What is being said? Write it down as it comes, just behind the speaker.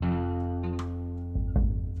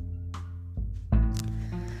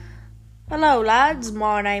Hello lads,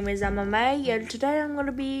 my name is MMA and today I'm going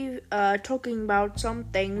to be talking about some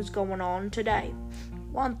things going on today.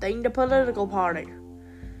 One thing, the political party.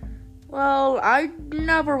 Well, I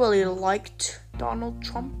never really liked Donald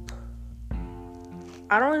Trump.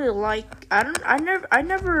 I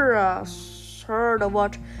never heard of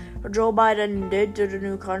what Joe Biden did to the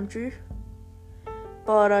new country.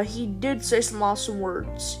 But he did say some awesome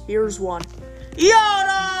words. Here's one.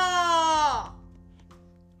 Yada!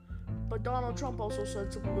 But Donald Trump also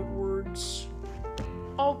said some good words.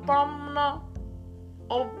 Obama.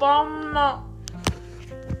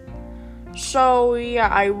 So, yeah,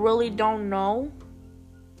 I really don't know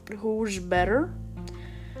who's better.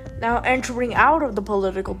 Now, entering out of the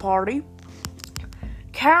political party,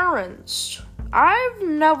 Karens. I've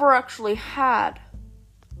never actually had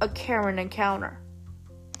a Karen encounter.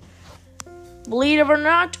 Believe it or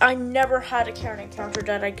not, I never had a Karen encounter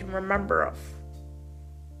that I can remember of.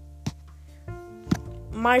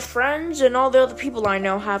 My friends and all the other people I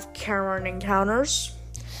know have Karen encounters,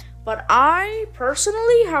 but I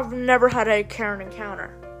personally have never had a Karen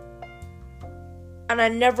encounter. And I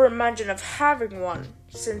never imagined of having one,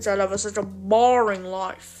 since I live such a boring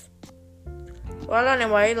life. Well,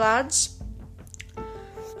 anyway, lads,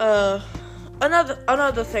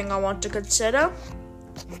 another thing I want to consider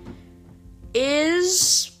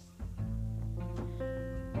is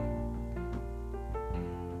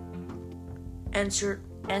insert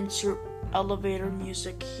elevator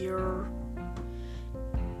music here.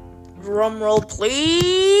 Drum roll,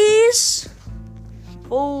 please.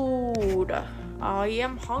 Food. I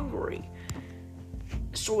am hungry.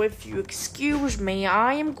 So if you excuse me,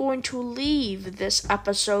 I am going to leave this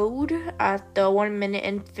episode at the 1 minute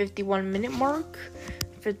and 51 minute mark.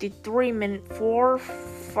 53 minute 4,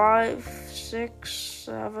 5, 6,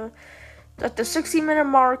 7. At the 60 minute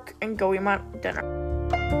mark and go eat my dinner.